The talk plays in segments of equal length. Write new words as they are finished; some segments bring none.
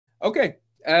Okay,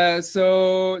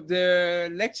 so the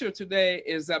lecture today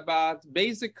is about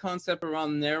basic concept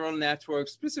around neural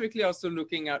networks, specifically also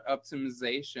looking at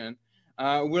optimization.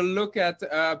 We'll look at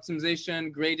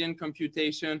optimization, gradient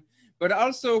computation, but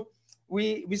also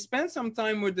we spent some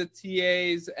time with the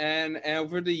TAs and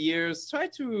over the years try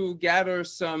to gather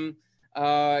some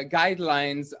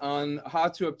guidelines on how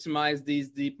to optimize these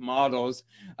deep models.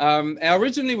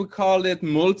 Originally, we called it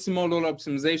multimodal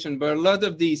optimization, but a lot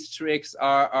of these tricks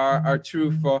are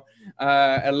true for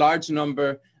a large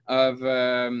number of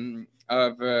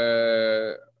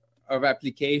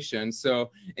applications.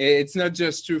 So it's not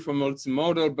just true for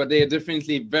multimodal, but they are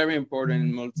definitely very important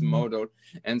in multimodal.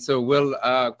 And so we'll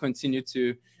continue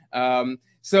to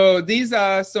so these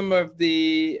are some of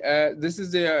the, this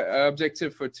is the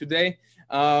objective for today.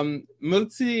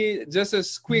 Just a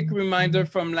quick reminder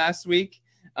from last week.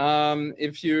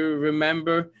 If you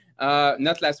remember,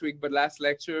 not last week, but last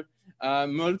lecture,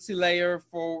 multi-layer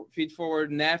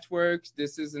feed-forward networks.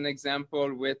 This is an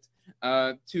example with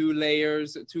two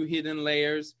layers, two hidden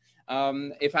layers.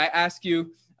 If I ask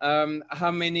you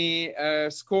how many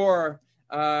score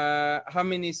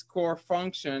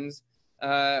functions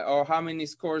or how many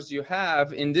scores you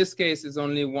have. In this case, it's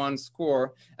only one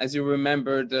score. As you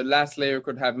remember, the last layer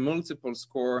could have multiple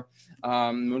score,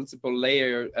 multiple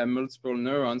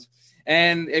neurons.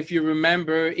 And if you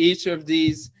remember, each of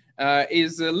these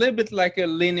is a little bit like a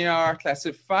linear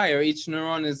classifier. Each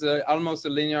neuron is almost a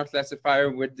linear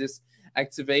classifier with this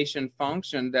activation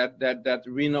function that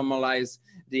renormalize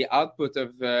the output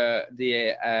of the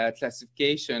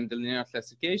classification, the linear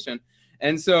classification.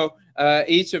 And so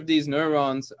each of these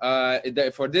neurons,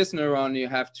 for this neuron, you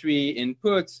have three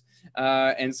inputs.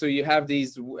 And so you have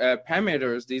these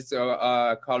parameters. These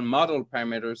are called model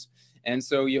parameters. And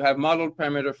so you have model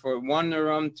parameter for one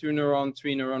neuron, two neuron,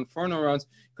 three neuron, four neurons.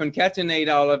 Concatenate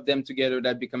all of them together,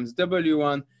 that becomes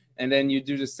W1. And then you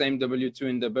do the same W2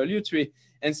 and W3.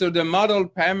 And so the model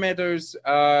parameters,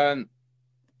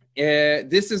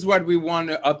 this is what we want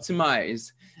to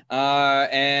optimize.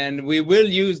 And we will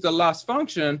use the loss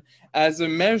function as a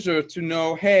measure to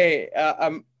know, hey,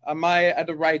 am I at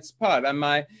the right spot?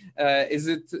 Is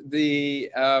it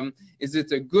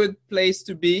a good place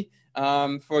to be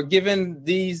for given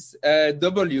these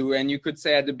W? And you could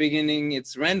say at the beginning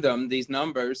it's random, these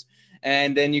numbers,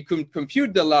 and then you can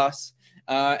compute the loss,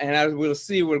 and as we'll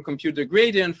see, we'll compute the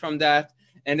gradient from that.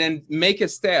 And then make a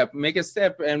step,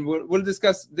 and we'll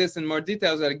discuss this in more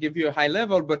details. I'll give you a high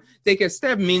level, but take a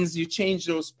step means you change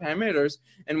those parameters.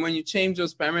 And when you change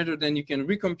those parameters, then you can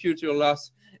recompute your loss.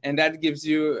 And that gives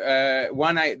you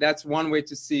that's one way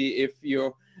to see if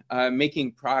you're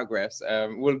making progress.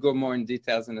 We'll go more in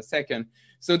details in a second.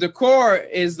 So the core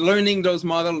is learning those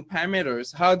model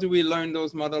parameters. How do we learn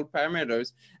those model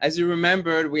parameters? As you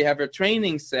remember, we have a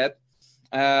training set.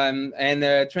 And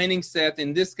a training set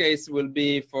in this case will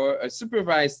be for a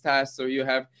supervised task. So you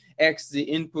have X, the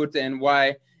input, and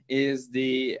Y is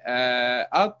the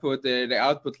output, the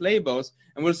output labels.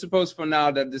 And we'll suppose for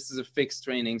now that this is a fixed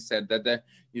training set, that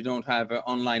you don't have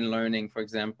online learning, for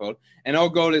example. And our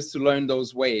goal is to learn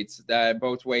those weights,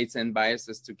 both weights and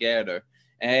biases together.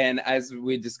 And as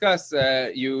we discussed,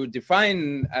 you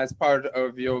define as part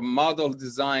of your model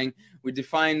design, we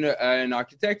define an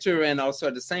architecture, and also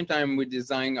at the same time, we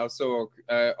design also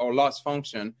our loss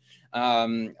function,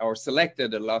 or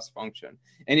selected a loss function.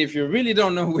 And if you really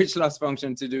don't know which loss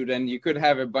function to do, then you could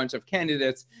have a bunch of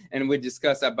candidates, and we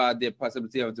discuss about the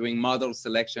possibility of doing model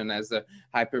selection as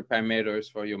hyperparameters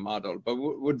for your model. But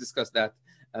we'll discuss that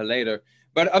later.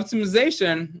 But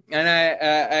optimization, and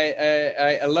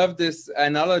I love this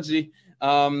analogy. It's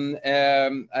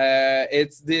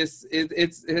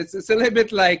a little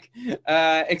bit like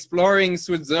exploring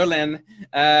Switzerland,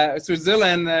 but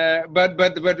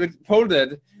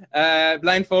folded,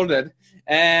 blindfolded,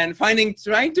 and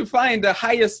trying to find the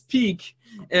highest peak,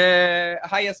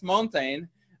 highest mountain.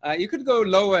 You could go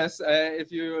lowest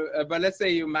if you, but let's say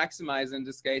you maximize in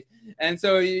this case. And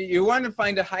so you want to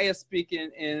find the highest peak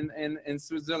in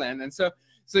Switzerland. And so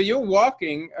you're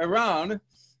walking around,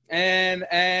 and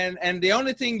the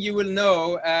only thing you will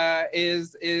know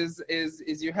is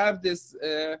you have this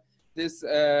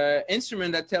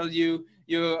instrument that tells you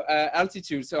your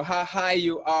altitude, so how high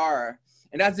you are,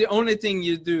 and that's the only thing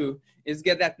you do is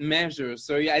get that measure.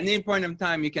 So at any point in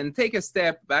time, you can take a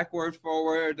step backward,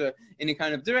 forward, any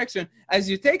kind of direction. As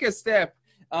you take a step,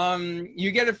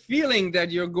 you get a feeling that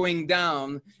you're going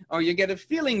down, or you get a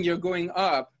feeling you're going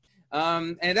up.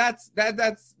 And that's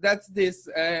this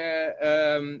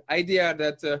idea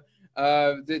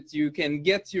that you can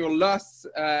get your loss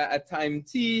at time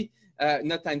t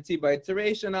not time t, but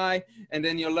iteration I, and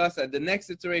then your loss at the next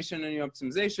iteration in your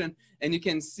optimization, and you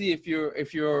can see if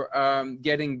you're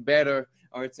getting better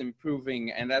or it's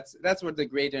improving, and that's what the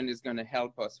gradient is going to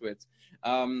help us with.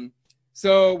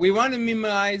 So we want to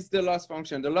minimize the loss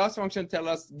function. The loss function tells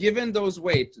us, given those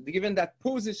weights, given that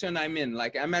position I'm in,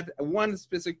 like I'm at one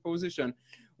specific position,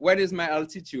 what is my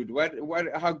altitude?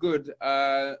 How good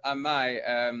am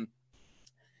I?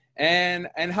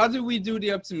 And how do we do the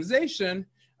optimization?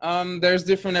 There's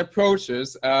different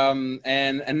approaches,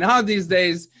 and now these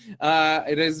days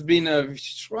it has been a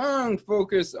strong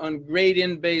focus on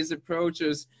gradient-based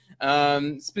approaches,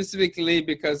 specifically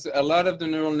because a lot of the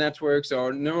neural networks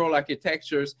or neural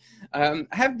architectures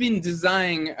have been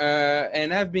designed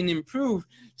and have been improved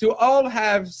to all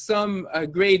have some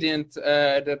gradient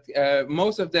that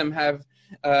most of them have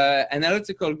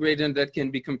analytical gradient that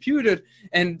can be computed,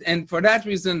 and for that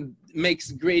reason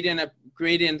makes gradient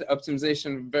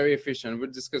optimization very efficient.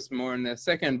 We'll discuss more in a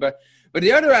second, but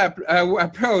the other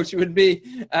approach would be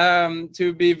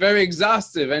to be very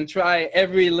exhaustive and try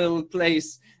every little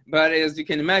place. But as you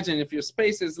can imagine, if your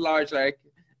space is large, like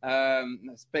a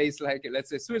space like, let's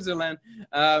say, Switzerland,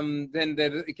 then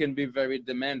that it can be very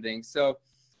demanding. So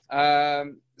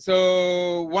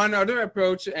so one other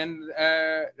approach, and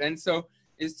so,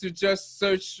 is to just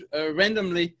search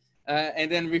randomly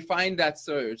and then refine that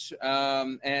search,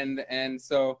 and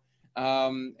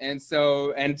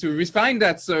to refine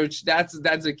that search, that's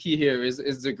the key here,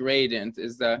 is the gradient,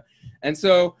 and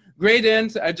so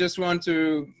gradient. I just want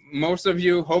to, most of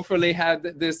you hopefully had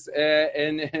this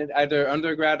in either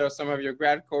undergrad or some of your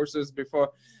grad courses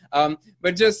before,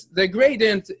 but just the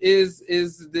gradient is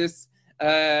this.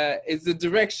 It's the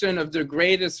direction of the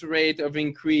greatest rate of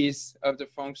increase of the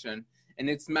function, and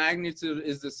its magnitude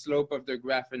is the slope of the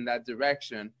graph in that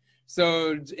direction.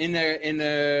 So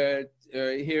here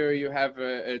you have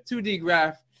a 2D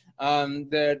graph.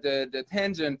 The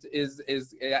tangent is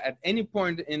at any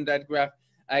point in that graph,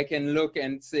 I can look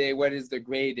and say what is the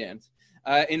gradient.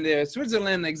 In the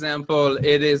Switzerland example,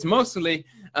 it is mostly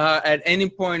at any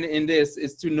point in this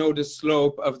is to know the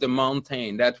slope of the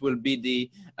mountain. That will be the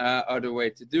other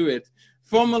way to do it.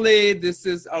 Formally, this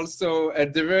is also a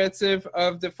derivative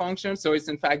of the function. So it's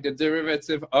in fact the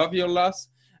derivative of your loss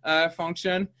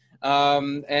function.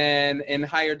 And in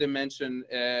higher dimension,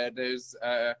 there's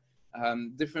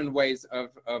different ways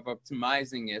of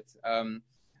optimizing it.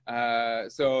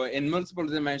 So in multiple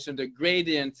dimension, the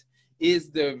gradient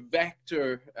is the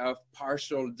vector of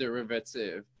partial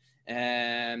derivative.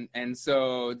 And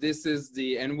so this is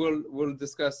the, and we'll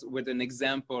discuss with an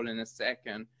example in a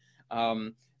second.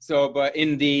 But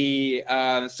in the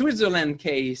Switzerland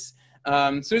case,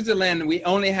 Switzerland, we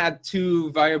only had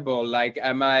two variables, like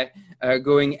am I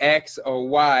going X or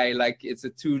Y, like it's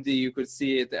a 2D, you could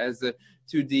see it as a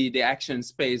 2D, the action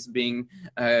space being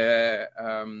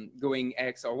going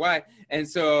X or Y. And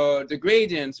so the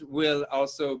gradient will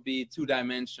also be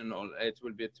two-dimensional. It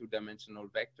will be a two-dimensional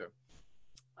vector.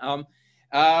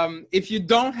 If you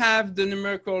don't have the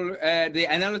numerical, the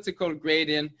analytical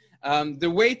gradient, the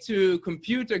way to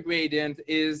compute a gradient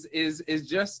is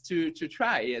just to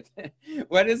try it.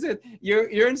 What is it?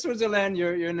 You're in Switzerland,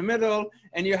 you're in the middle,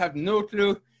 and you have no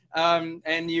clue.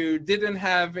 And you didn't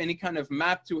have any kind of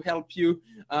map to help you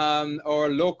or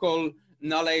local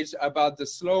knowledge about the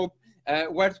slope.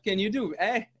 What can you do?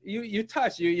 You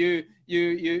touch. You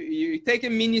take a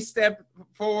mini step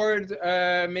forward,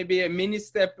 maybe a mini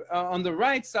step on the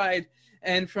right side,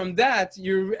 and from that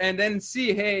and then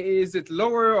see, hey, is it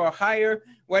lower or higher?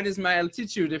 What is my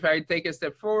altitude if I take a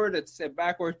step forward, a step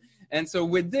backward? And so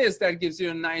with this, that gives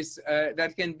you a nice.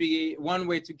 That can be one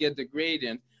way to get the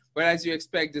gradient. But as you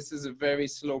expect, this is a very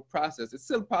slow process. It's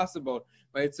still possible,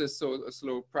 but it's a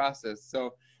slow process.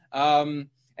 So, and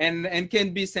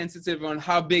can be sensitive on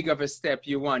how big of a step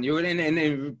you want. You in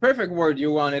a perfect world,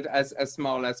 you want it as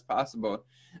small as possible.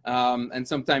 And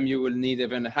sometimes you will need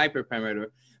even a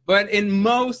hyperparameter. But in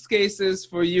most cases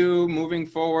for you moving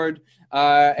forward,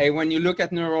 when you look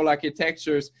at neural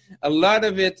architectures, a lot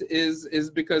of it is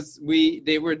because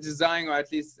they were designed, or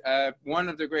at least one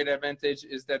of the great advantage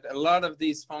is that a lot of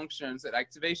these functions, that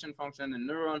activation function and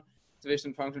neuron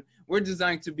activation function, were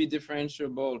designed to be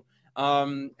differentiable.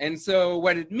 And so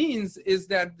what it means is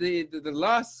that the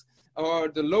loss or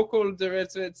the local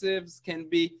derivatives can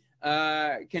be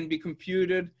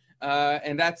computed,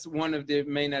 and that's one of the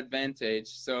main advantage.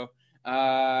 So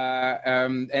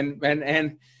and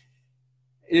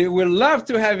you will love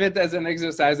to have it as an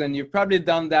exercise, and you've probably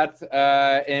done that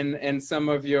in some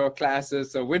of your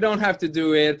classes. So we don't have to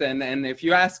do it. And if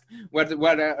you ask what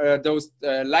those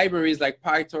libraries like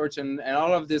PyTorch and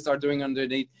all of this are doing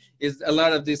underneath, is a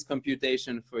lot of this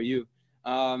computation for you.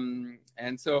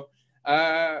 And so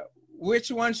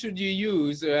which one should you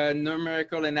use,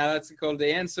 numerical, analytical?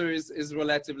 The answer is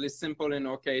relatively simple in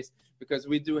our case, because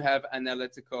we do have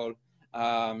analytical.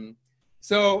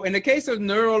 So in the case of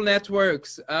neural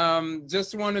networks,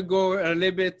 just want to go a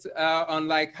little bit on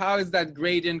like, how is that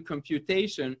gradient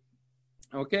computation?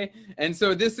 Okay, and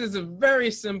so this is a very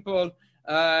simple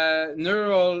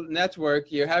neural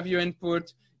network. You have your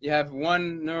input, you have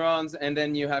one neurons, and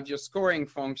then you have your scoring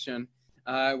function,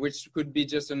 which could be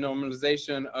just a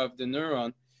normalization of the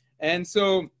neuron. And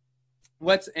so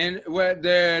where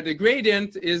the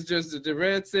gradient is just the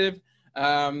derivative.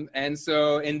 And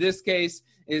so in this case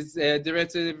is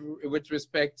derivative with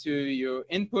respect to your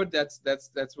input. That's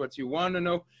what you want to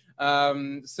know.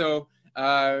 So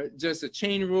just a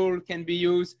chain rule can be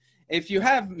used. If you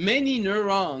have many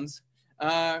neurons,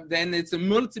 then it's a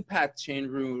multipath chain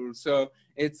rule. So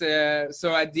it's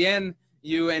so at the end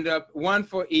you end up one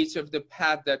for each of the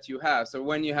path that you have. So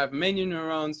when you have many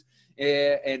neurons,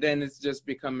 and then it's just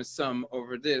become a sum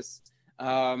over this.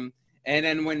 And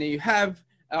then when you have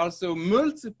also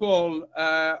multiple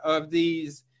of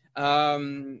these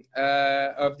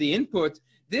of the input,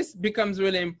 this becomes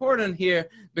really important here,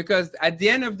 because at the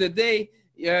end of the day,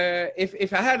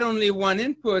 if I had only one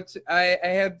input, I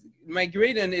had my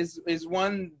gradient is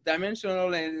one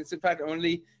dimensional, and it's in fact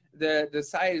only the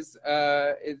size.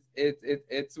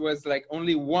 It was like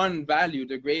only one value,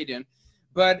 the gradient.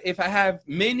 But if I have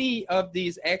many of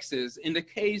these x's, in the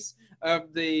case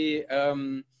of the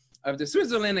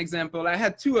Switzerland example, I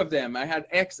had two of them. I had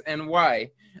x and y.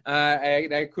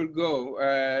 I could go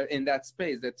in that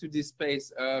space, that 2D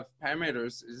space of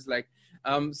parameters is like,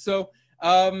 so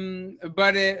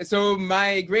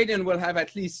my gradient will have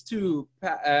at least two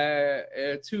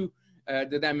the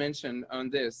dimension on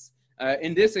this.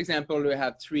 In this example, we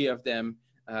have three of them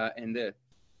in this.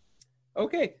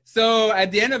 Okay, so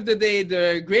at the end of the day,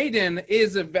 the gradient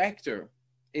is a vector,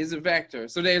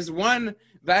 So there's one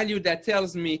value that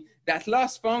tells me that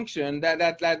loss function,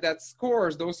 that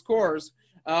scores, those scores,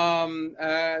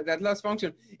 that loss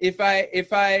function. If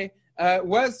I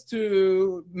was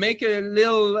to make a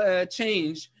little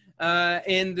change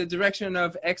in the direction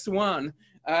of x1,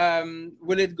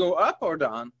 will it go up or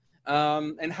down?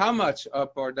 And how much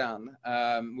up or down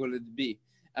will it be?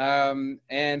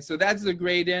 And so that's the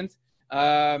gradient.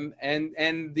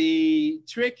 And the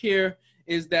trick here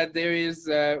is that there is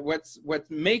what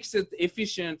makes it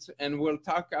efficient, and we'll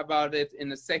talk about it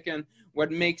in a second.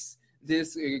 What makes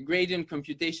this gradient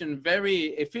computation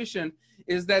very efficient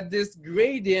is that this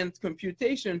gradient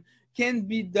computation can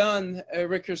be done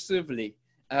recursively.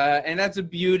 And that's the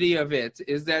beauty of it,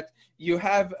 is that you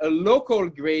have a local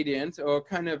gradient, or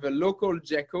kind of a local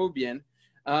Jacobian,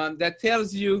 that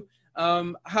tells you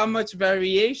how much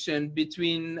variation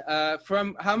between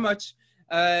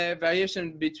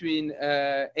variation between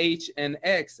h and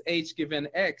x, h given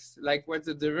x, like what's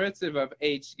the derivative of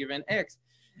h given x.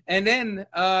 And then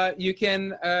you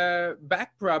can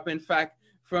backprop, in fact,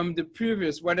 from the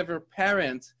previous, whatever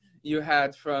parent you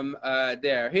had from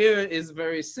there. Here is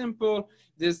very simple.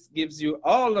 This gives you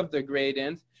all of the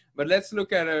gradient. But let's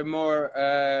look at a more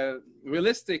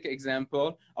realistic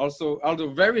example. Also, although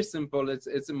very simple,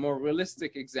 it's a more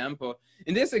realistic example.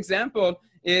 In this example,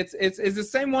 it's the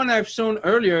same one I've shown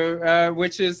earlier,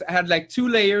 which had like 2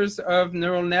 layers of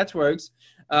neural networks,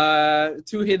 2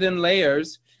 hidden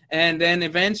layers, and then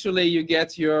eventually you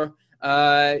get your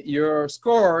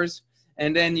scores,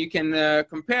 and then you can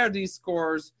compare these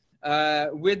scores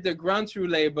with the ground truth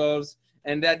labels,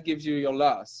 and that gives you your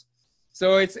loss.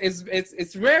 So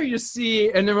it's rare you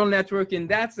see a neural network in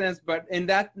that sense, but in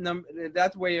that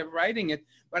way of writing it.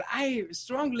 But I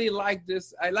strongly like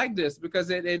this. I like this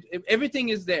because everything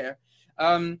is there.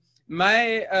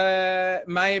 My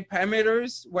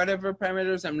parameters, whatever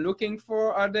parameters I'm looking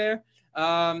for, are there.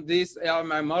 These are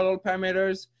my model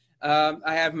parameters.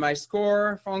 I have my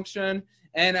score function,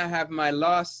 and I have my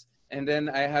loss, and then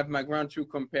I have my ground truth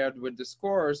compared with the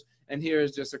scores. And here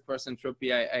is just a cross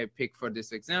entropy I picked for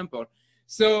this example.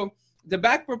 So the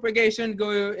backpropagation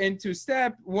go into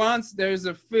step. Once there's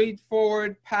a feed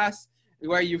forward pass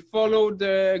where you follow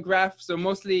the graph. So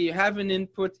mostly you have an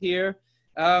input here.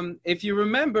 If you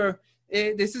remember,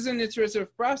 this is an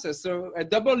iterative process. So a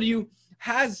W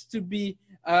has to be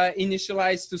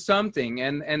initialized to something,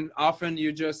 and often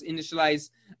you just initialize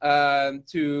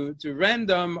to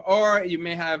random, or you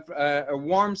may have a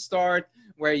warm start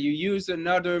where you use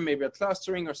another, maybe a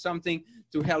clustering or something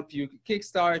to help you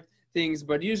kickstart things.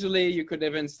 But usually you could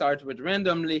even start with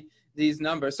randomly these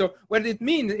numbers. So what it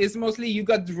means is mostly you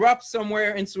got dropped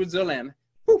somewhere in Switzerland.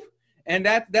 Whew. And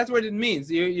that's what it means.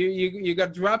 You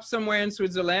got dropped somewhere in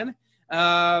Switzerland.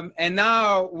 And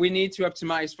now we need to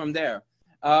optimize from there.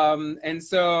 And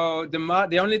so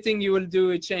the only thing you will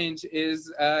do change is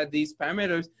these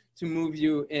parameters to move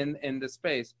you in the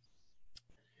space.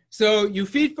 So you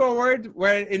feed forward.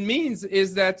 What it means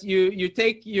is that you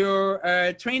take your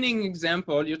training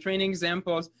example. Your training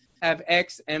examples have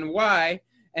X and Y,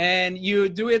 and you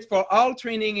do it for all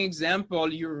training example.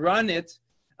 You run it.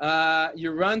 You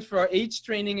run for each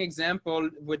training example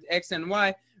with X and Y.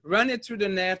 Run it through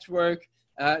the network.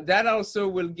 That also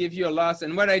will give you a loss.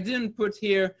 And what I didn't put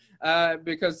here,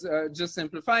 because just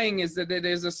simplifying, is that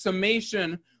there's a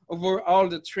summation over all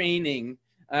the training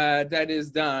that is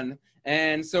done.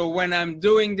 And so when I'm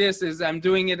doing this, I'm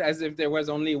doing it as if there was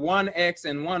only one X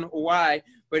and one Y,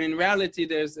 but in reality,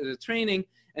 there's the training.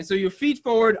 And so you feed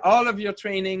forward all of your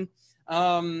training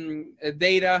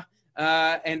data,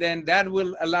 and then that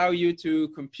will allow you to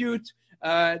compute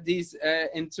these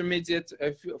intermediate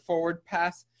forward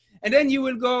paths. And then you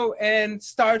will go and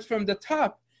start from the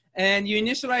top, and you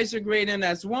initialize your gradient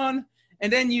as 1,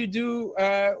 and then you do,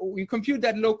 you compute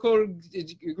that local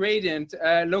gradient,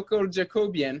 local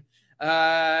Jacobian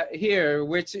here,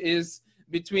 which is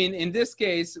between, in this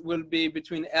case, will be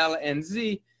between L and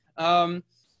Z. And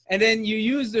then you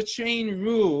use the chain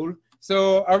rule.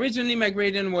 So originally my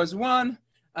gradient was 1.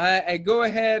 I go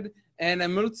ahead and I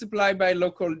multiply by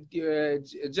local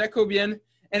Jacobian.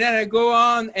 And then I go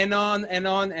on and on and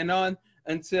on and on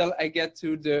until I get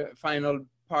to the final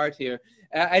part here.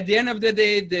 At the end of the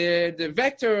day, the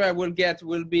vector I will get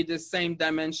will be the same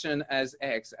dimension as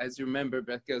X, as you remember,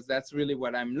 because that's really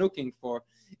what I'm looking for,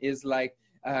 is like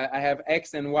I have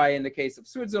X and Y in the case of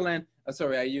Switzerland. Oh,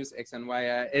 sorry, I use X and Y.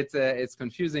 It's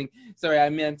confusing. Sorry, I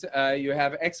meant you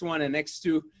have X1 and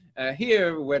X2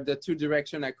 here, where the two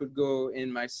direction I could go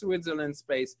in my Switzerland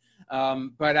space,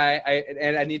 but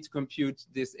I need to compute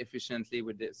this efficiently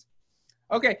with this.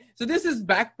 Okay, so this is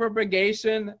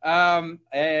backpropagation.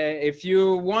 If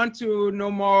you want to know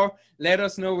more, let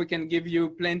us know. We can give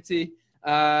you plenty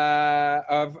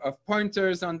of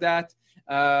pointers on that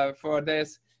for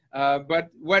this. But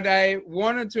what I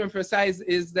wanted to emphasize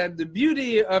is that the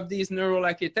beauty of these neural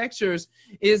architectures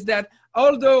is that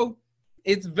although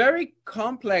it's very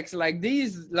complex, like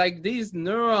these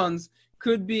neurons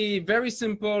could be very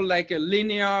simple, like a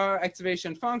linear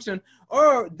activation function,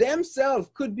 or themselves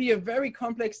could be a very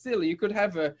complex still. You could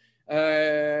have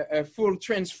a full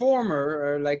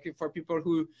transformer, like for people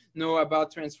who know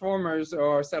about transformers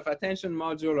or self-attention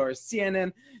module or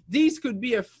CNN. These could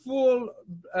be a full,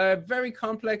 very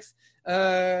complex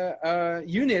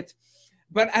unit.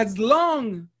 But as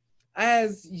long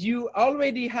as you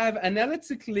already have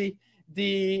analytically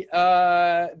the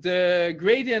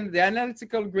gradient, the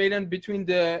analytical gradient between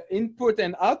the input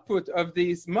and output of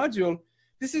this module,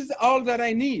 this is all that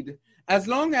I need. As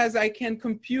long as I can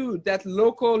compute that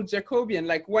local Jacobian,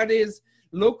 like what is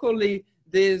locally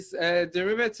this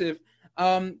derivative,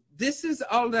 this is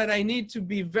all that I need to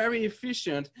be very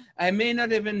efficient. I may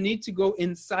not even need to go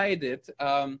inside it.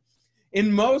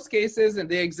 In most cases, and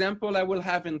the example I will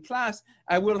have in class,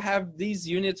 I will have these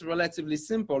units relatively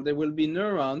simple. There will be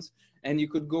neurons, and you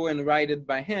could go and write it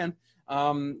by hand.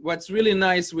 What's really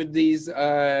nice with these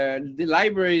the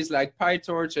libraries like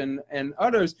PyTorch and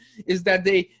others is that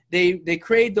they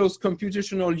create those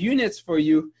computational units for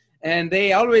you, and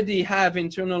they already have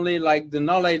internally like the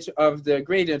knowledge of the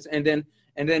gradients, and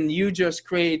then you just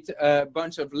create a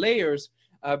bunch of layers.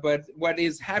 But what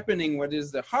is happening, what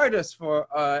is the hardest for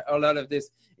a lot of this,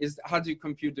 is how to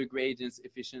compute the gradients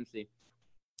efficiently.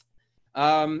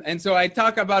 And so I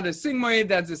talk about a sigmoid,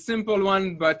 that's a simple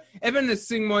one, but even a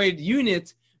sigmoid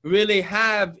unit really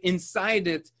have inside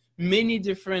it many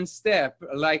different steps.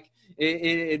 Like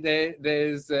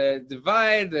there's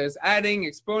divide, there's adding,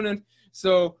 exponent.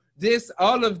 So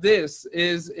all of this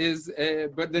is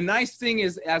but the nice thing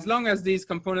is, as long as these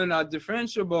components are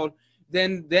differentiable,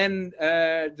 then the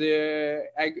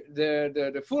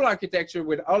full architecture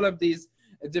with all of these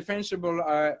differentiable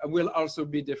will also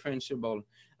be differentiable.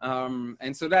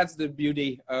 And so that's the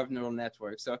beauty of neural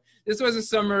networks. So this was a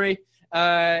summary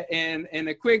and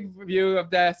a quick view of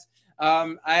that.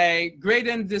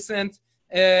 Gradient descent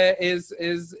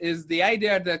is the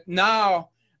idea that now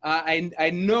I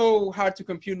know how to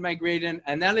compute my gradient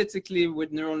analytically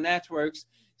with neural networks.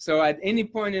 So at any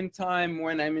point in time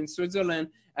when I'm in Switzerland,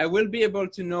 I will be able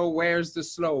to know where's the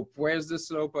slope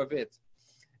of it.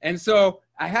 And so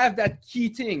I have that key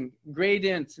thing,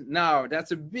 gradient now.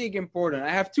 That's a big important. I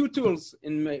have two tools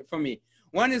for me.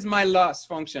 One is my loss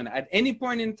function. At any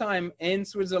point in time in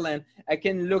Switzerland, I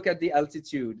can look at the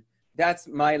altitude. That's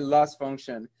my loss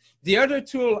function. The other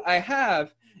tool I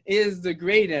have is the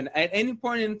gradient. At any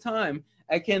point in time,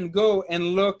 I can go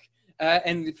and look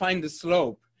and find the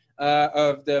slope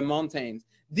of the mountains.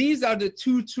 These are the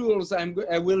two tools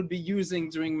I will be using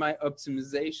during my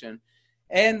optimization.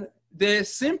 And the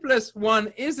simplest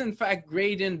one is in fact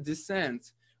gradient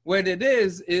descent. What it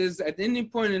is at any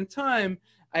point in time,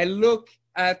 I look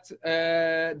at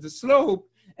the slope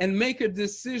and make a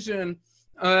decision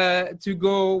to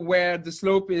go where the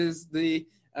slope is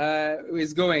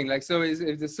going. Like, so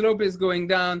if the slope is going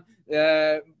down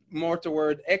more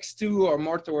toward X2 or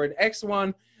more toward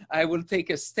X1, I will take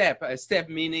a step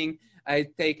meaning I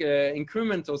take an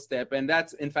incremental step, and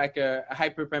that's in fact a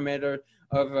hyperparameter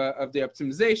of the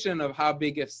optimization of how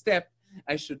big a step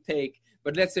I should take.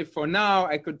 But let's say for now,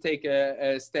 I could take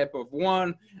a step of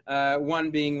one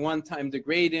being 1 time the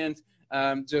gradient,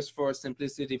 just for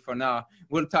simplicity for now.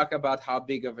 We'll talk about how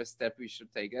big of a step we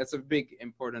should take. That's a big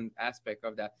important aspect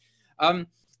of that.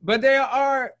 But there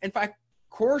are, in fact,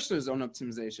 courses on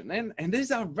optimization, and these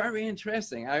are very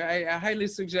interesting. I highly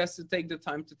suggest to take the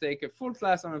time to take a full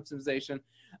class on optimization.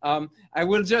 I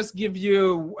will just give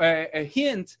you a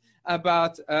hint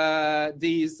about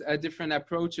these different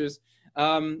approaches,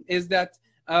 is that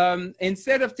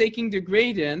instead of taking the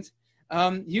gradient,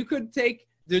 you could take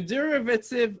the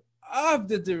derivative of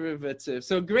the derivative.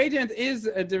 So gradient is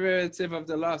a derivative of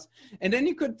the loss, and then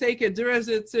you could take a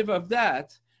derivative of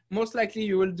that. Most likely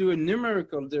you will do a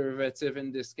numerical derivative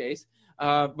in this case,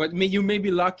 but you may be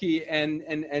lucky and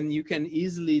you can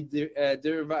easily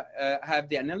have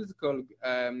the analytical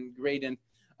gradient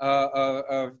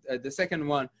of the second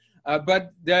one.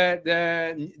 But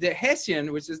the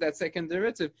Hessian, which is that second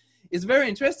derivative, is very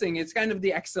interesting. It's kind of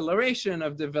the acceleration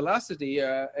of the velocity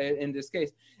in this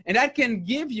case. And that can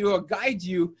give you or guide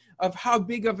you of how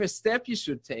big of a step you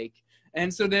should take.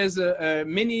 And so there's a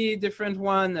many different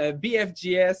one,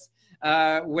 BFGS,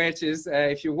 which is,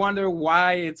 if you wonder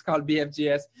why it's called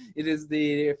BFGS, it is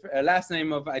the last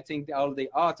name of, I think, all the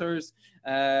authors.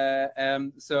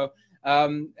 And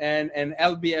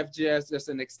LBFGS, just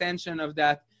an extension of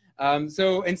that.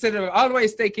 So instead of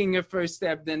always taking a first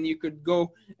step, then you could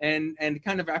go and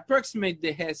kind of approximate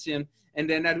the Hessian, and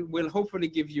then that will hopefully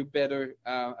give you better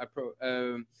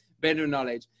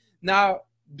knowledge. Now,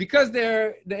 because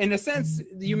in a sense,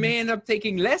 you may end up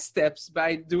taking less steps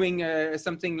by doing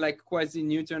something like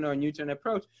quasi-Newton or Newton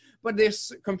approach, but they're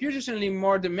computationally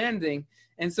more demanding.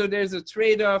 And so there's a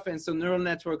trade-off, and so neural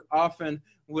network often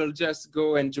will just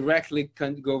go and directly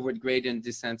go with gradient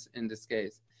descent in this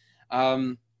case.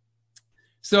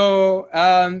 So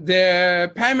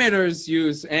the parameters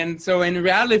used, and so in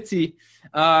reality,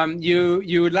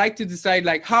 you would like to decide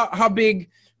like how big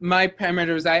my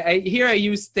parameters. Here I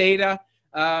use theta.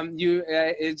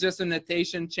 It's just a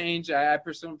notation change. I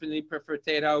personally prefer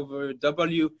theta over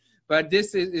W, but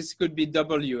this could be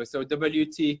W. So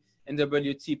WT and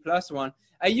WT plus 1.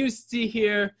 I use T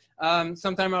here.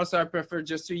 Sometimes also I prefer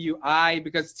just to use I,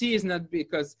 because T is not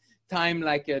because time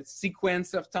like a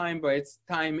sequence of time, but it's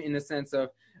time in the sense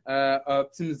of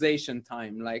optimization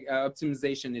time, like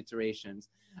optimization iterations.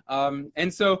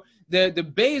 And so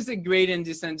the basic gradient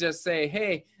descent just say,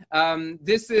 hey,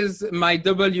 this is my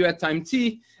W at time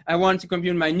T. I want to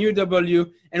compute my new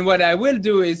W. And what I will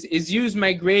do is use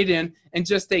my gradient and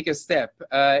just take a step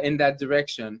in that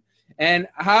direction. And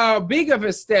how big of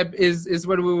a step is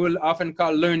what we will often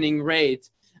call learning rate.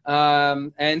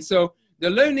 And so the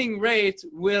learning rate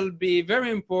will be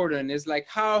very important. It's like,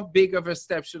 how big of a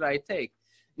step should I take?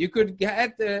 You could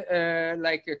get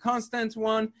like a constant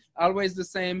one, always the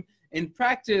same. In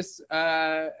practice,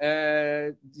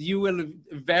 you will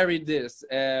vary this.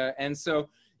 And so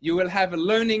you will have a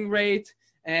learning rate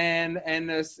and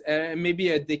maybe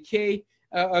a decay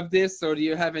of this. So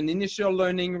you have an initial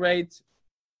learning rate.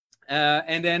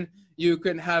 And then you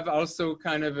can have also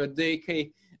kind of a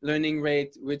decay learning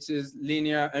rate, which is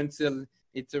linear until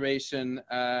iteration.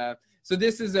 So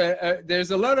this is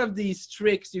there's a lot of these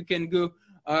tricks you can do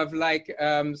of like,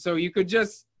 so you could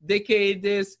just decay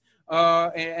this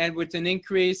and with an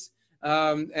increase.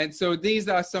 And so these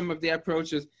are some of the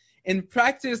approaches. In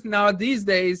practice now these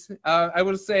days, I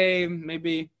will say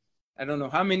maybe, I don't know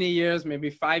how many years, maybe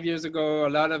 5 years ago, a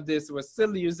lot of this was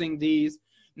still using these.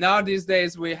 Now these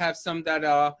days we have some that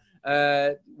are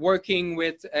working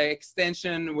with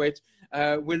extension, which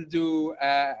will do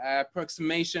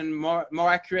approximation, more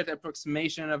accurate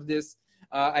approximation of this.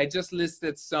 I just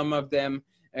listed some of them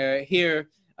here.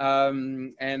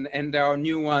 and there are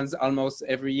new ones almost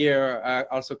every year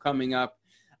also coming up.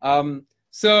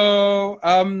 So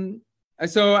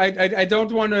I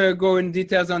don't want to go in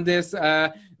details on this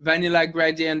vanilla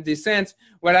gradient descent.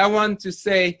 What I want to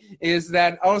say is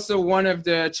that also one of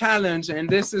the challenge, and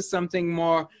this is something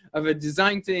more of a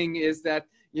design thing, is that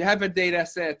you have a data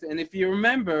set. And if you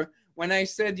remember, when I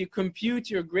said you compute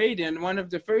your gradient, one of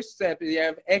the first steps, you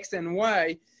have X and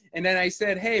Y. And then I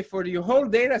said, hey, for your whole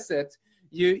data set,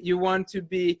 you want to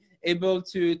be able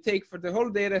to take for the whole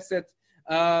data set,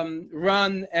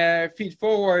 run feed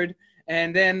forward,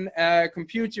 and then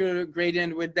compute your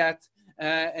gradient with that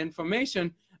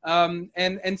information.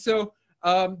 So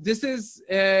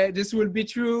this will be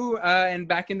true. And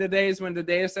back in the days when the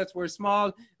data sets were small,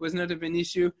 it was not of an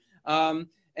issue.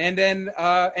 And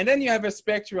then you have a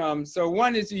spectrum. So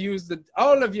one is you use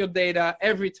all of your data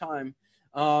every time.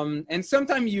 And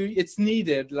sometimes it's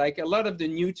needed, like a lot of the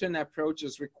Newton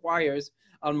approaches requires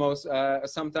almost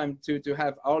sometimes to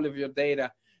have all of your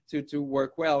data to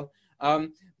work well.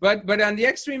 But on the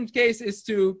extreme case is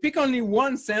to pick only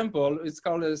one sample. It's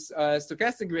called a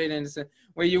stochastic gradient,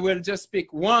 where you will just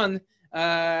pick one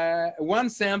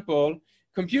sample,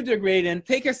 compute the gradient,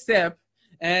 take a step,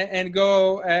 and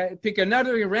go pick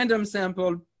another random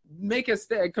sample, make a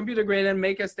step, compute a gradient,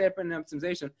 make a step in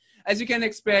optimization. As you can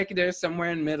expect, there's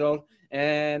somewhere in the middle,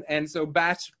 and so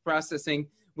batch processing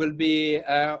will be,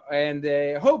 and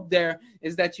the hope there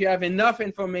is that you have enough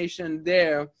information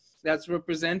there that's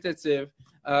representative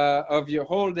of your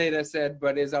whole data set,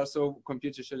 but is also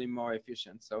computationally more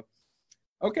efficient. So,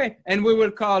 okay, and we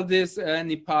will call this an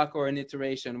epoch or an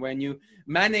iteration when you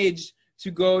manage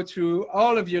to go through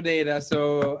all of your data.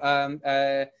 So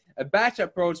a batch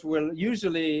approach will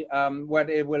usually,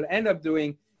 what it will end up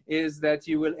doing is that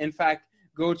you will in fact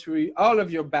go through all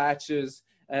of your batches.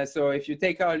 So if you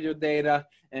take all your data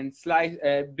and slice,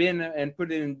 bin and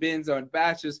put it in bins or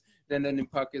batches, then an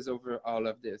epoch is over all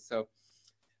of this. So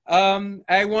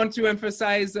I want to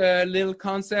emphasize a little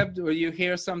concept where you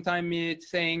hear sometimes me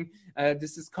saying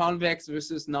this is convex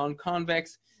versus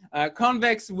non-convex.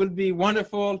 Convex will be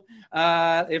wonderful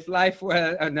if life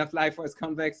were, not life was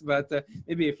convex, but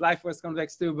maybe if life was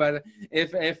convex too, but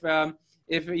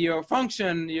if your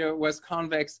function was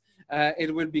convex,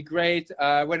 it would be great.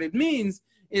 What it means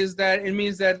is that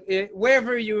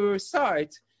wherever you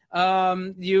start,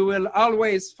 you will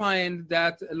always find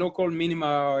that local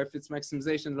minima, or if it's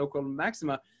maximization, local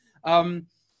maxima.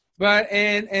 But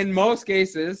in most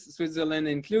cases, Switzerland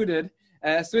included,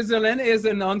 Switzerland is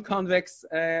a non-convex,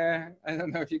 I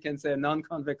don't know if you can say a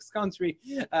non-convex country,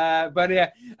 but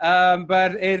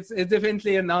it's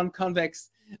definitely a non-convex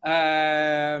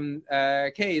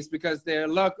case, because there are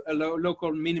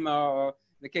local minima, or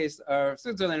in the case of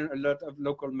Switzerland, a lot of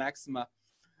local maxima.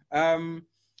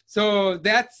 So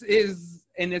that is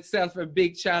in itself a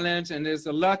big challenge, and there's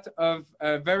a lot of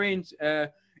very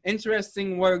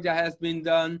interesting work that has been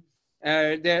done.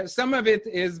 Some of it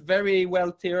is very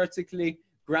well theoretically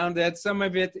grounded. Some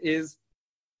of it is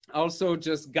also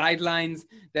just guidelines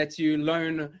that you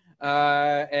learn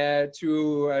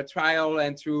through trial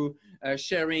and through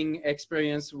sharing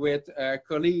experience with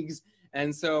colleagues.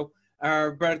 And so,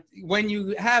 but when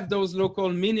you have those local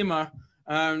minima,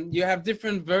 you have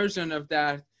different versions of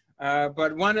that.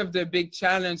 But one of the big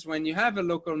challenges when you have a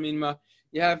local minima,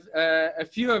 you have a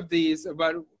few of these,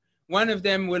 but one of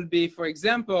them will be, for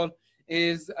example,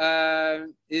 is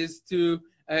to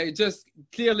just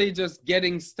clearly just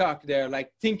getting stuck there,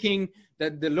 like thinking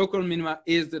that the local minima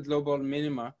is the global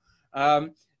minima.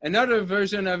 Another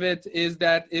version of it is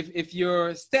that if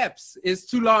your steps is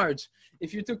too large,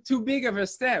 if you took too big of a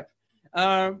step,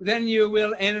 then you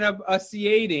will end up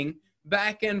oscillating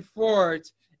back and forth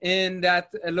in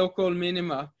that local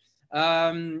minima.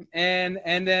 And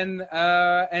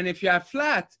if you have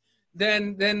flat,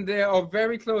 then they are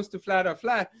very close to flat or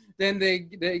flat, then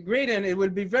the gradient, it will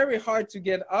be very hard to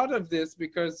get out of this,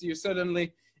 because you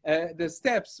suddenly, the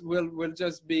steps will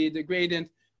just be, the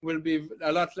gradient will be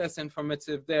a lot less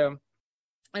informative there.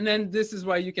 And then this is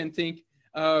why you can think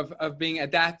of being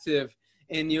adaptive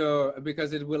in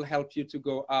because it will help you to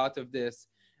go out of this.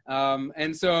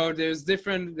 And so there's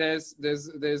different,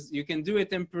 you can do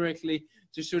it empirically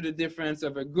to show the difference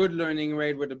of a good learning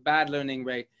rate with a bad learning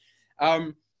rate.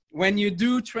 When you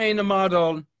do train a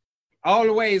model,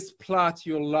 always plot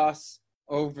your loss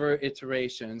over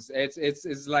iterations.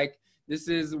 It's like, this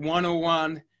is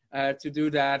 101 to do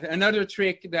that. Another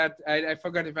trick that I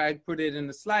forgot if I put it in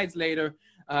the slides later,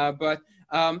 but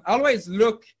always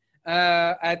look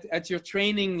at your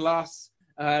training loss,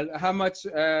 how much,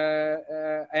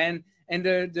 and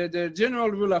the general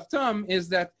rule of thumb is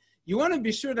that you want to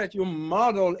be sure that your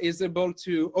model is able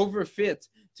to overfit,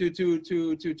 to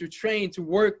train, to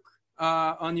work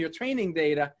on your training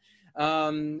data.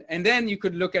 And then you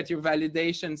could look at your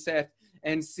validation set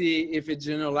and see if it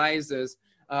generalizes.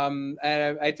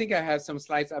 I think I have some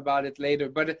slides about it later,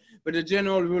 but the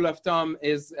general rule of thumb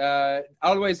is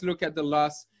always look at the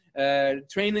loss,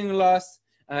 training loss.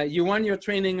 You want your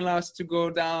training loss to go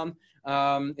down.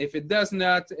 If it does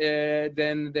not,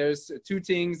 then there's two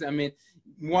things. I mean,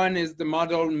 one is the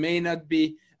model may not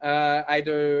be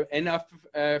either enough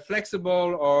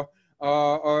flexible,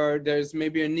 or there's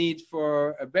maybe a need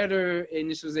for a better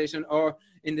initialization, or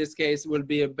in this case will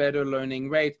be a better learning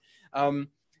rate.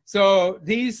 So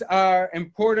these are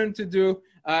important to do.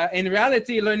 In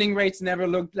reality, learning rates never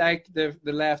look like the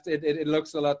left. It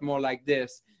looks a lot more like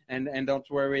this. And don't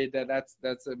worry,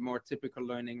 that's a more typical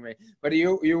learning rate. But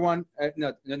you want,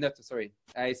 sorry,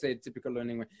 I said typical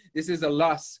learning rate. This is a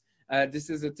loss. This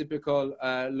is a typical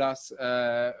loss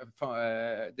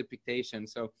depiction.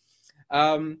 So,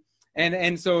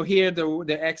 and so here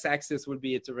the x-axis will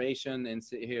be iteration, and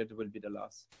so here it will be the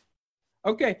loss.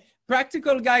 Okay,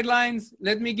 practical guidelines.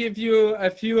 Let me give you a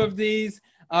few of these.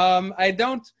 I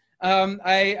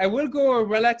will go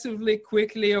relatively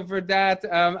quickly over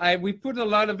that. We put a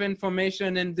lot of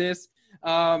information in this,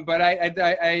 but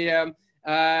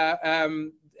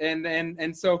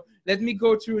so let me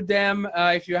go through them.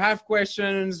 If you have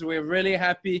questions, we're really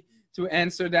happy to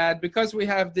answer that. Because we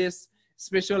have this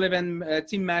special event,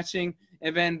 team matching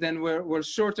event, then we'll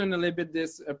shorten a little bit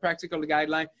this practical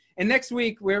guideline. And next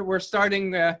week, we're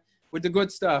starting with the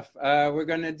good stuff. We're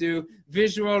going to do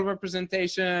visual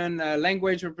representation,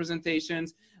 language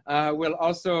representations. We'll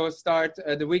also start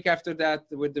the week after that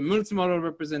with the multimodal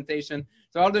representation.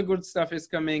 So all the good stuff is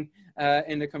coming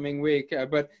in the coming week.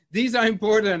 But these are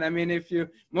important. I mean,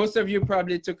 most of you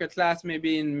probably took a class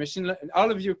maybe in machine learning. All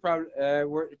of you probably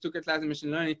took a class in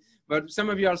machine learning, but some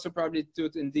of you also probably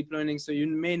took in deep learning. So you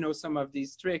may know some of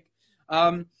these tricks.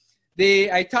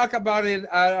 I talk about it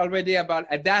already about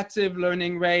adaptive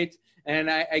learning rate,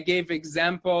 and I gave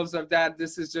examples of that.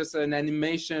 This is just an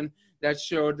animation that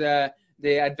showed the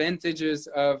advantages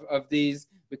of these,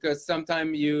 because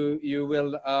sometimes you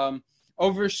will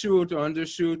overshoot or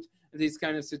undershoot these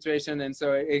kind of situation, and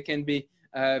so it can be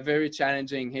very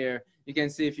challenging here. You can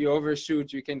see if you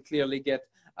overshoot, you can clearly get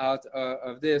out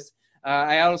of this.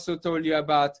 I also told you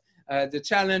about the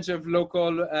challenge of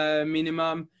local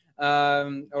minimum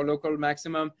or local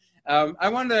maximum. I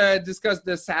want to discuss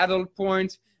the saddle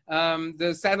point.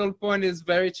 The saddle point is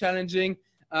very challenging,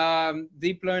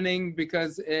 deep learning,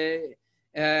 because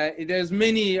there's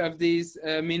many of these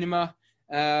minima,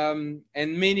 and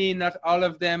many, not all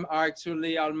of them, are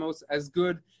actually almost as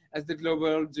good as the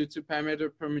global due to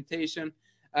parameter permutation.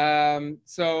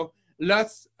 So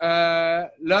lots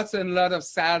and lot of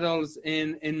saddles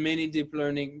in many deep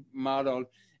learning model.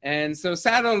 And so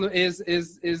saddle is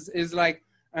like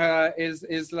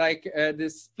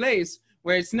this place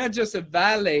where it's not just a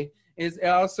valley, it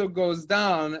also goes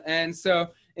down. And so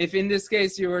if in this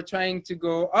case you were trying to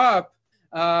go up,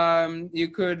 you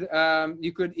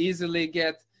could easily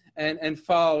get and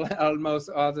fall almost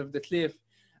out of the cliff.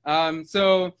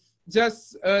 So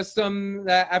just some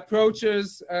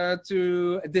approaches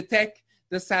to detect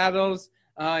the saddles.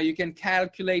 You can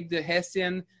calculate the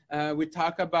Hessian. We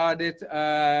talk about it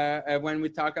when we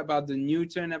talk about the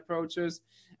Newton approaches.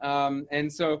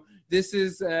 And so this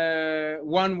is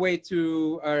one way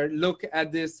to look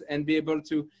at this and be able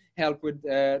to help with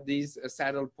these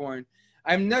saddle point.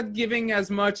 I'm not giving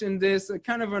as much in this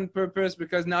kind of on purpose,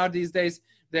 because now these days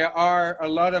there are a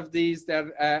lot of these that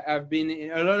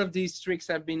a lot of these tricks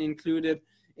have been included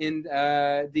in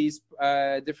these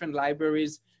different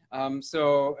libraries.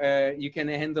 So you can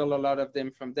handle a lot of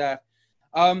them from that.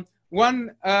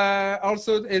 One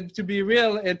also to be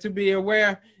real, to be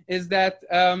aware, is that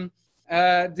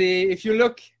if you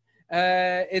look,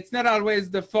 it's not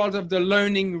always the fault of the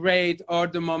learning rate or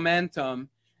the momentum.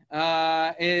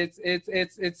 It's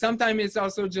sometimes it's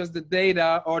also just the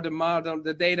data or the model,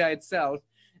 the data itself.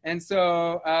 And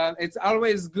so it's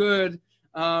always good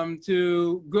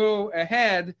to go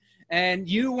ahead, and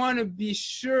you want to be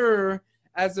sure,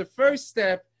 as a first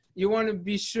step, you want to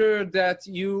be sure that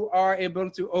you are able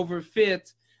to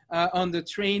overfit on the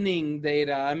training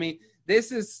data. I mean,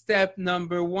 this is step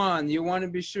number one. You want to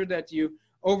be sure that you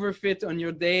overfit on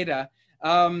your data.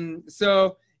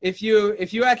 So if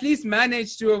you at least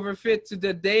manage to overfit to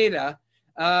the data,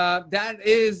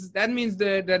 that means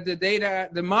that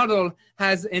the model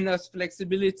has enough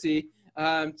flexibility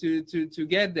to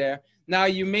get there. Now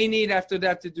you may need after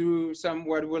that to do some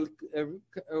what will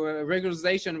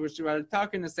regularization, which I'll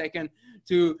talk in a second,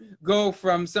 to go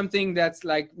from something that's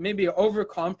like maybe over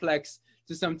complex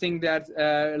to something that's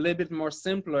a little bit more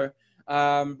simpler.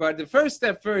 But the first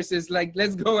step first is like,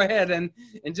 let's go ahead and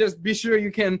just be sure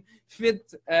you can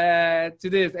fit to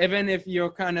this, even if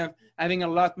you're kind of having a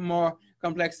lot more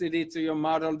complexity to your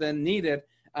model than needed.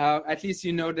 At least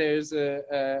you know there's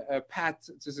a path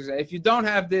to success. If you don't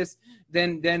have this,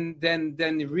 then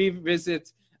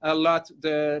revisit a lot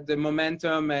the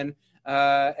momentum and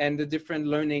the different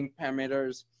learning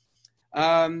parameters.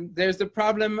 There's the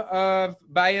problem of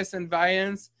bias and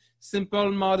variance.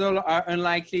 Simple models are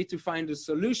unlikely to find a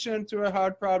solution to a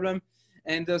hard problem,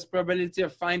 and thus probability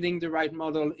of finding the right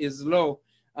model is low.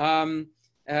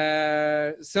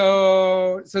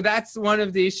 So that's one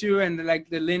of the issue, and like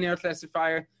the linear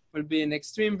classifier will be an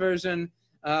extreme version.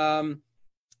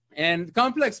 And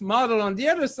complex model on the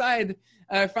other side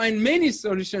find many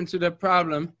solutions to the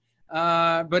problem,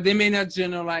 but they may not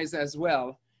generalize as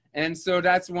well. And so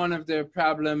that's one of the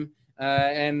problem,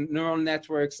 and neural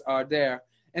networks are there.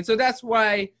 And so that's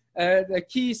why the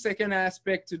key second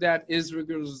aspect to that is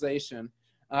regularization.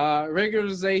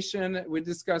 Regularization, we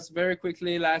discussed very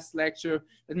quickly last lecture.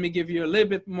 Let me give you a little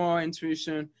bit more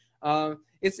intuition.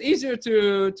 It's easier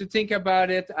to think about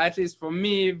it, at least for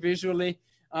me, visually.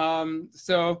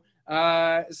 So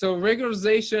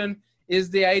regularization is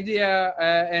the idea,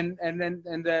 and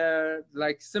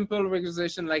like simple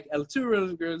regularization, like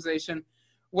L2 regularization.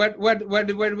 What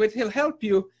will help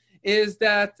you is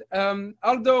that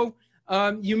although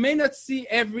you may not see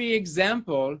every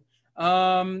example,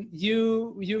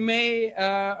 you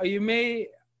may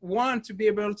want to be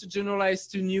able to generalize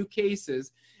to new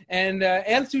cases. And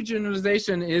L2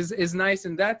 generalization is nice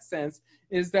in that sense,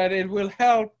 is that it will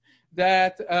help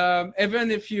that even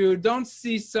if you don't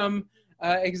see some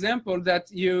example,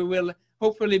 that you will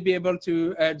hopefully be able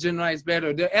to generalize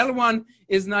better. The L1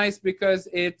 is nice because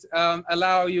it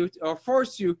allow you to, or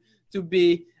force you to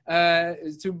be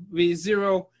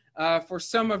zero for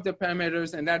some of the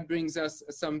parameters, and that brings us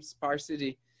some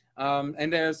sparsity.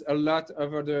 And there's a lot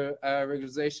of other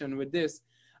regularization with this.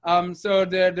 So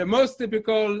the most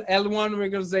typical L1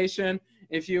 regularization,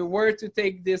 if you were to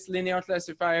take this linear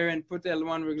classifier and put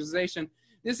L1 regularization,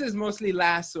 this is mostly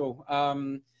lasso.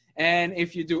 And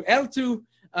if you do L2,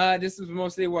 this is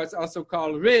mostly what's also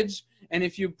called ridge. And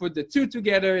if you put the two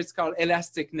together, it's called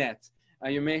elastic net.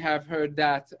 You may have heard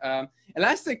that.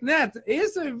 Elastic net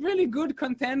is a really good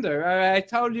contender. I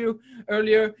told you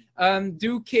earlier,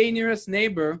 do K nearest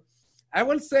neighbor. I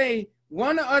will say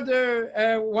one other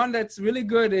one that's really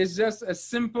good is just a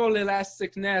simple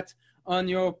elastic net on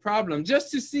your problem,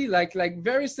 just to see like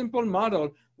very simple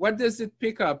model. What does it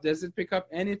pick up? Does it pick up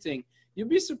anything? You'll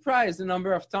be surprised the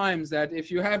number of times that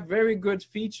if you have very good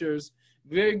features,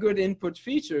 very good input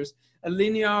features, a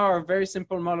linear or very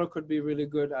simple model could be really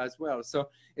good as well. So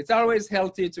it's always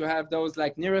healthy to have those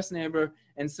like nearest neighbor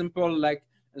and simple like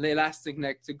the elastic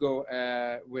net to go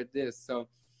with this. So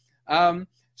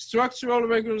structural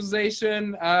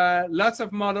regularization, lots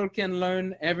of model can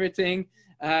learn everything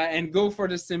and go for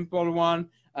the simple one.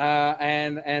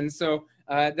 And so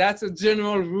that's a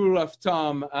general rule of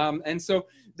thumb. And so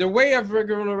the way of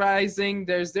regularizing,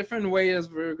 there's different ways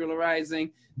of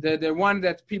regularizing. The one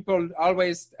that people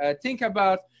always think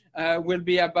about will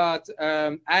be about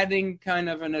adding kind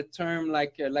of a term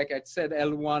like I said,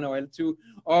 L1 or L2,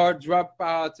 or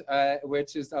dropout,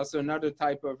 which is also another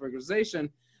type of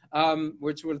regularization,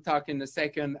 which we'll talk in a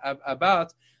second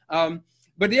about.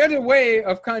 But the other way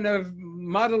of kind of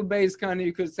model-based kind of,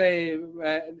 you could say,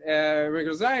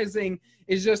 regularizing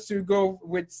is just to go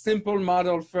with simple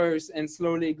model first and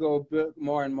slowly go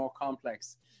more and more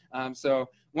complex. So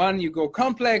one, you go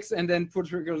complex and then put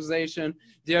regularization.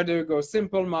 The other, go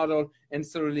simple model and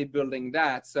slowly building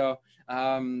that. So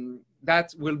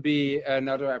that will be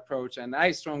another approach, and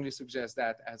I strongly suggest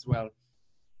that as well.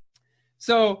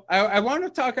 So I want to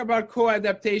talk about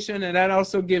co-adaptation, and that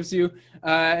also gives you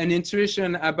an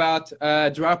intuition about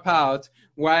dropout,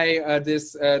 why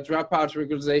this dropout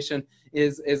regularization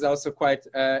is also quite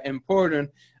important.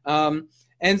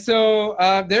 And so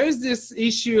there is this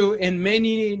issue in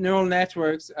many neural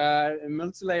networks.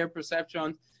 Multi-layer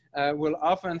perceptron will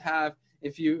often have,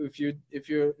 if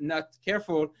you're not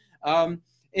careful,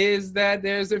 is that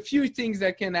there's a few things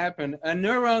that can happen. A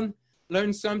neuron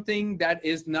learn something that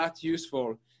is not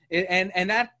useful,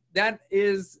 and that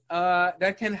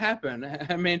can happen.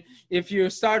 I mean, if you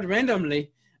start randomly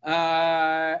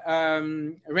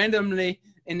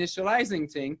initializing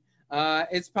thing,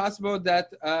 it's possible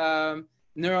that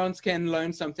neurons can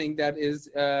learn something that is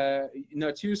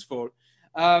not useful.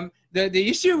 The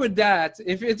issue with that,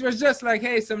 if it was just like,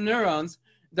 hey, some neurons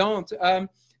don't,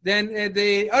 then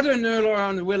the other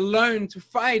neuron will learn to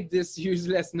fight this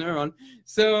useless neuron.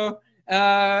 So,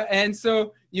 and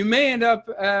so you may end up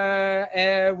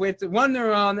with one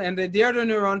neuron and the other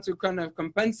neuron to kind of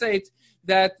compensate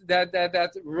that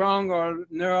wrong or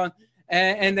neuron,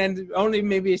 and then only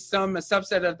maybe some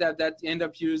subset of that end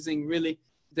up using really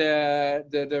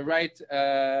the right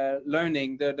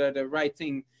learning, the right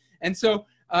thing. And so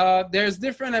there's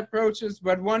different approaches,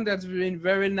 but one that's been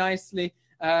very nicely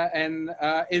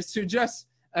is to just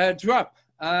drop,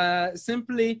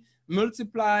 simply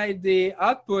multiply the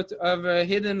output of a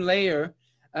hidden layer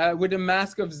with a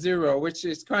mask of 0, which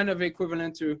is kind of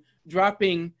equivalent to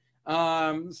dropping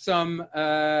some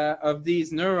of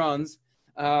these neurons.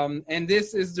 And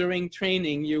this is during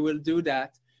training, you will do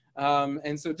that.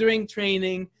 And so during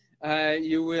training,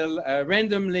 you will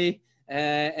randomly,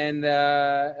 and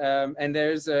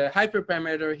there's a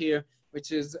hyperparameter here,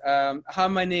 which is how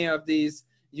many of these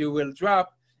you will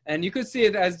drop. And you could see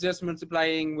it as just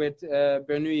multiplying with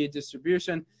Bernoulli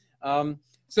distribution.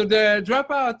 So the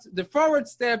dropout, the forward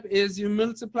step is you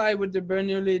multiply with the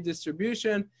Bernoulli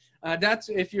distribution. That's,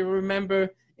 if you remember,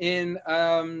 in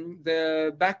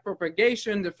the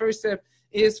backpropagation, the first step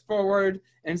is forward,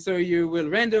 and so you will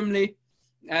randomly,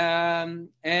 and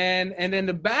then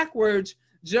the backwards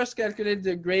just calculate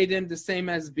the gradient the same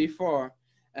as before.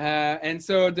 And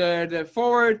so the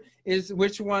forward is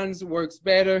which ones works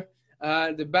better.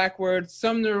 The backward,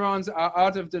 some neurons are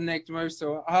out of the network,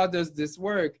 so how does this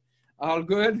work? All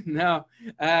good? No.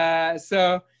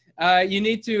 So you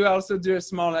need to also do a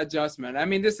small adjustment. I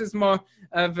mean, this is more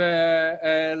of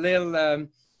a little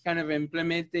kind of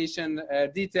implementation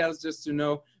details just to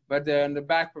know, but on the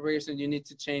back preparation, you need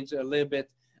to change a little bit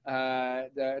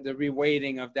the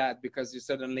reweighting of that, because you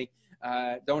suddenly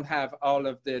don't have all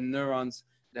of the neurons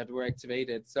that were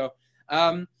activated. So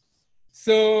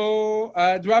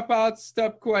dropout,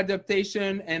 stop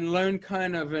co-adaptation, and learn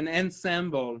kind of an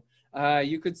ensemble.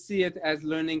 You could see it as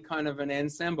learning kind of an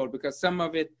ensemble, because some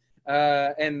of it,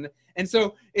 and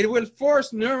so it will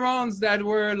force neurons that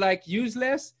were like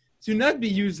useless to not be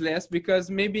useless,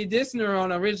 because maybe this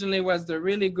neuron originally was the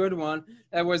really good one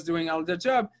that was doing all the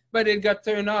job, but it got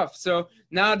turned off. So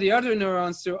now the other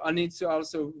neurons need to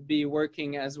also be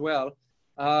working as well.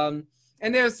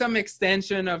 And there's some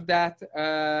extension of that.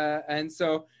 And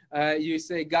so you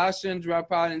say Gaussian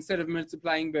dropout, instead of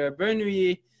multiplying by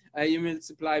Bernoulli, you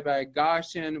multiply by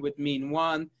Gaussian with mean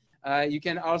 1. You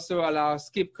can also allow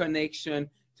skip connection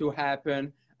to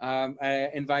happen.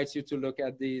 I invite you to look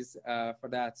at these for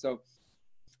that. So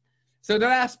the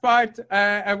last part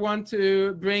I want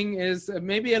to bring is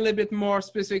maybe a little bit more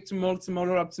specific to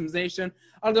multimodal optimization,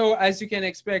 although as you can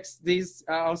expect, these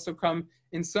also come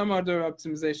in some other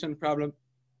optimization problem.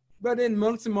 But in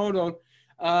multimodal,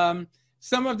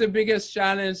 some of the biggest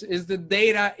challenge is the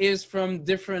data is from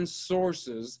different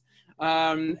sources.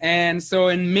 And so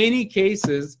in many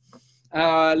cases,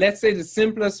 let's say the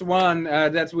simplest one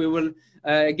that we will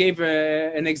gave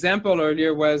an example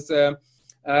earlier was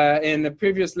in the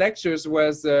previous lectures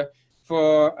was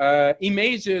for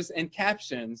images and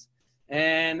captions.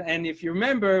 And if you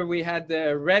remember, we had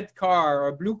the red car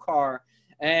or blue car.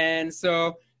 And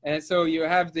so you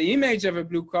have the image of a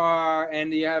blue car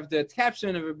and you have the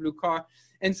caption of a blue car.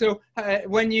 And so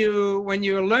when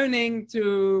you're learning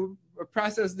to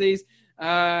process these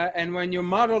and when you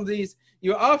model these,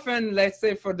 you often, let's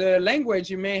say for the language,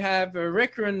 you may have a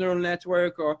recurrent neural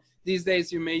network, or these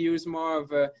days you may use more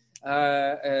of a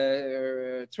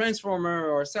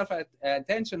transformer or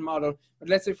self-attention model. But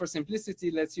let's say for simplicity,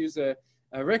 let's use a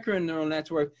recurrent neural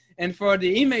network. And for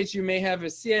the image, you may have a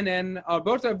CNN, or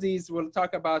both of these we'll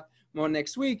talk about more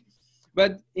next week.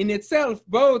 But in itself,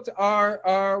 both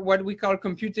are what we call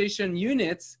computation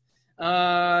units,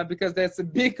 because that's a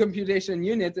big computation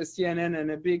unit, a CNN, and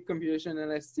a big computation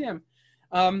STM.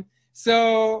 And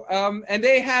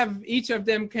they have, each of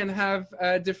them can have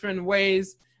different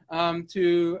ways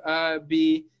to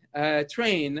be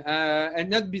trained, and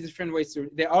not be different ways to,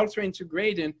 they're all trained to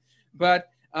gradient, but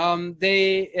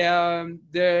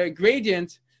the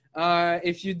gradient,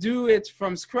 if you do it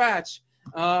from scratch,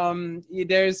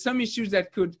 there's some issues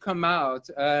that could come out.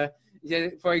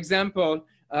 For example,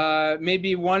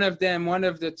 maybe one of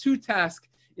the two tasks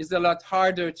is a lot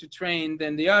harder to train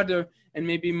than the other, and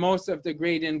maybe most of the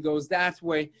gradient goes that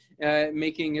way,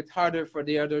 making it harder for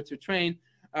the other to train.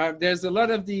 There's a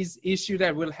lot of these issues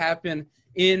that will happen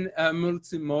in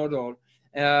multimodal.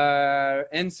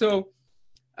 And so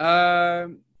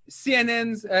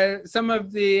CNNs, some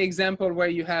of the example where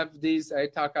you have these, I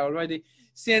talked already,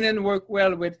 CNN work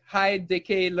well with high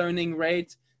decay learning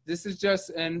rate. This is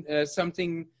just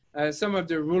something, some of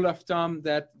the rule of thumb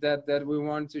that we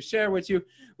want to share with you.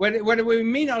 What we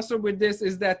mean also with this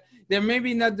is that there may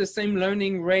be not the same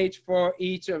learning rate for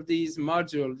each of these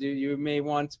modules. You may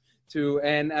want to,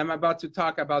 and I'm about to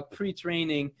talk about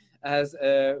pre-training as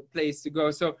a place to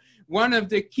go. So one of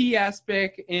the key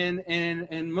aspects in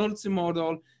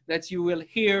multimodal that you will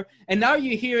hear, and now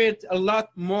you hear it a lot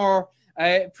more.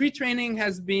 Pre-training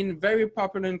has been very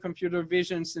popular in computer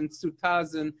vision since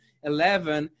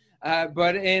 2011,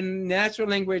 but in natural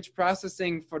language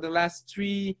processing for the last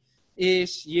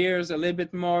 3-ish years, a little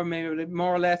bit more, maybe a little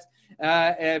more or less,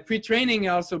 pre-training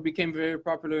also became very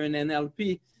popular in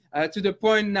NLP, to the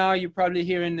point now you probably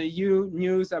hear in the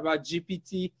news about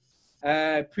GPT,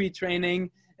 pre-training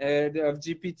of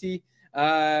GPT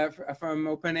from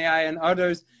OpenAI and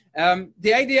others.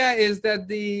 The idea is that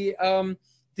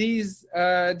these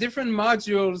different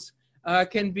modules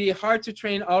can be hard to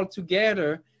train all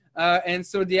together. And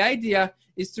so the idea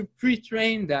is to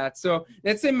pre-train that. So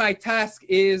let's say my task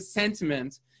is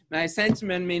sentiment. My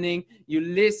sentiment meaning you're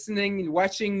listening, you're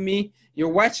watching me,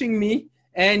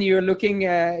 and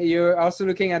you're also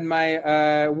looking at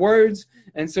my words.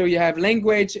 And so you have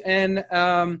language and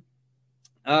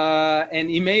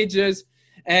images.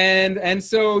 And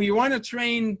so you want to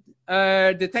train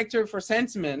detector for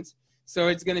sentiment. So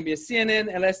it's going to be a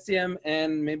CNN, LSTM,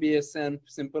 and maybe a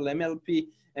simple MLP.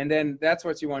 And then that's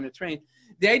what you want to train.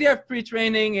 The idea of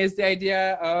pre-training is the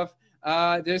idea of,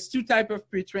 there's two types of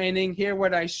pre-training. Here,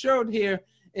 what I showed here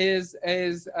is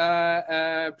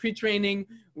pre-training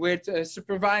with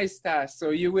supervised tasks. So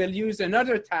you will use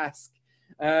another task,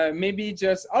 maybe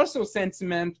just also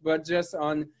sentiment, but just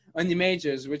on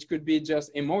images, which could be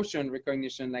just emotion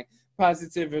recognition, like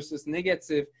positive versus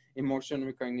negative emotion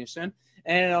recognition.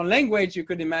 And on language, you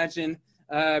could imagine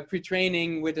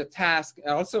pre-training with a task,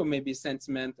 also maybe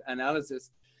sentiment analysis.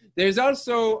 There's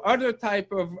also other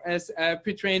type of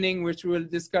pre-training, which we'll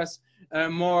discuss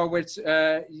more, which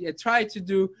try to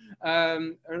do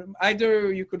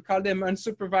either you could call them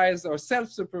unsupervised or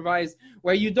self-supervised,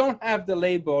 where you don't have the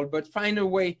label, but find a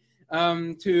way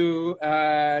to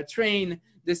train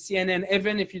the CNN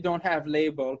even if you don't have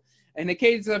label. In the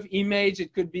case of image,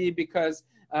 it could be because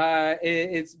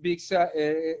it's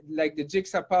like the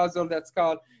jigsaw puzzle that's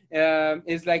called,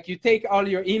 is like you take all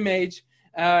your image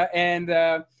and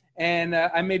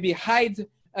I maybe hide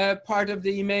part of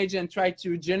the image and try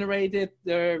to generate it,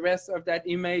 the rest of that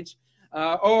image,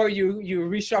 or you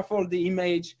reshuffle the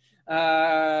image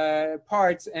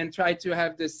parts and try to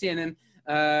have the CNN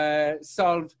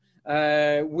solve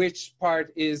which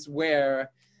part is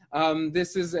where.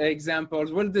 This is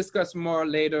examples. We'll discuss more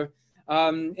later.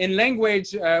 In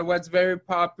language, what's very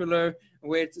popular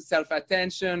with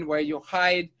self-attention, where you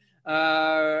hide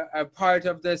a part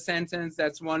of the sentence,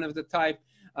 that's one of the type,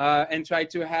 and try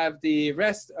to have the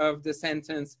rest of the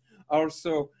sentence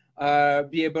also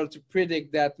be able to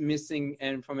predict that missing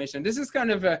information. This is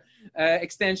kind of a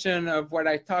extension of what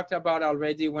I talked about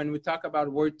already when we talk about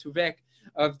word2vec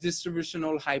of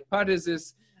distributional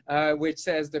hypothesis, which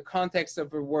says the context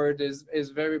of a word is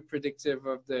very predictive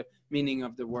of the meaning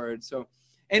of the word. So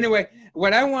anyway,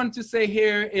 what I want to say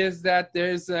here is that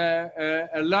there's a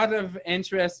lot of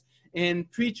interest in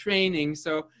pre-training.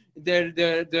 So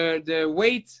the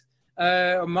weight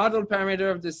model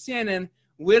parameter of the CNN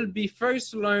will be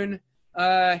first learned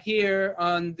here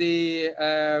on the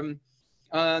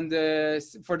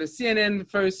for the CNN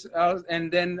first,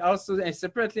 and then also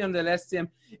separately on the LSTM,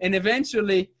 and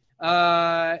eventually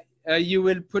you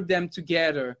will put them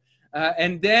together.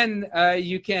 And then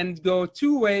you can go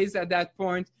two ways at that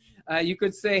point. You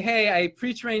could say, hey, I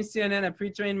pre-trained CNN, I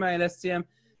pre-trained my LSTM,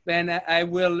 then I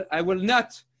will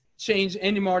not change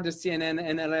anymore the CNN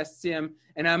and LSTM,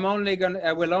 and I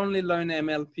will only learn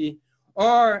MLP.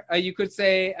 Or you could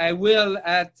say, I will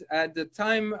at the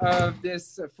time of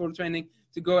this full training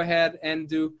to go ahead and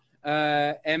do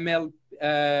ML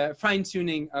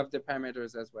fine-tuning of the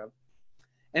parameters as well.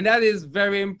 And that is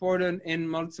very important in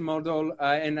multimodal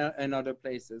and other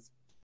places.